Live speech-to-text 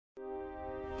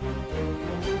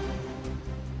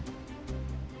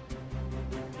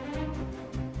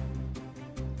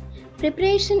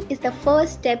Preparation is the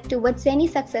first step towards any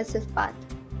successive path.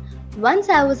 Once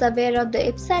I was aware of the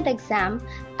ICFAI exam,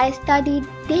 I studied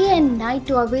day and night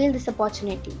to avail this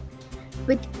opportunity.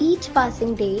 With each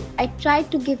passing day, I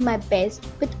tried to give my best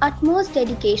with utmost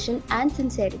dedication and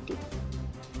sincerity.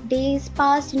 Days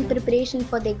passed in preparation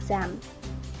for the exam.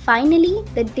 Finally,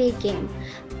 the day came.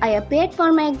 I appeared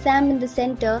for my exam in the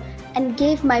center and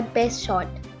gave my best shot.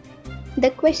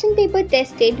 The question paper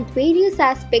tested various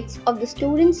aspects of the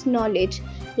student's knowledge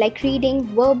like reading,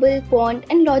 verbal, quant,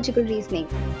 and logical reasoning.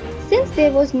 Since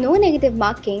there was no negative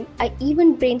marking, I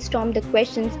even brainstormed the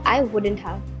questions I wouldn't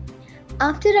have.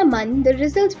 After a month, the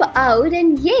results were out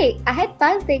and yay, I had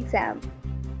passed the exam.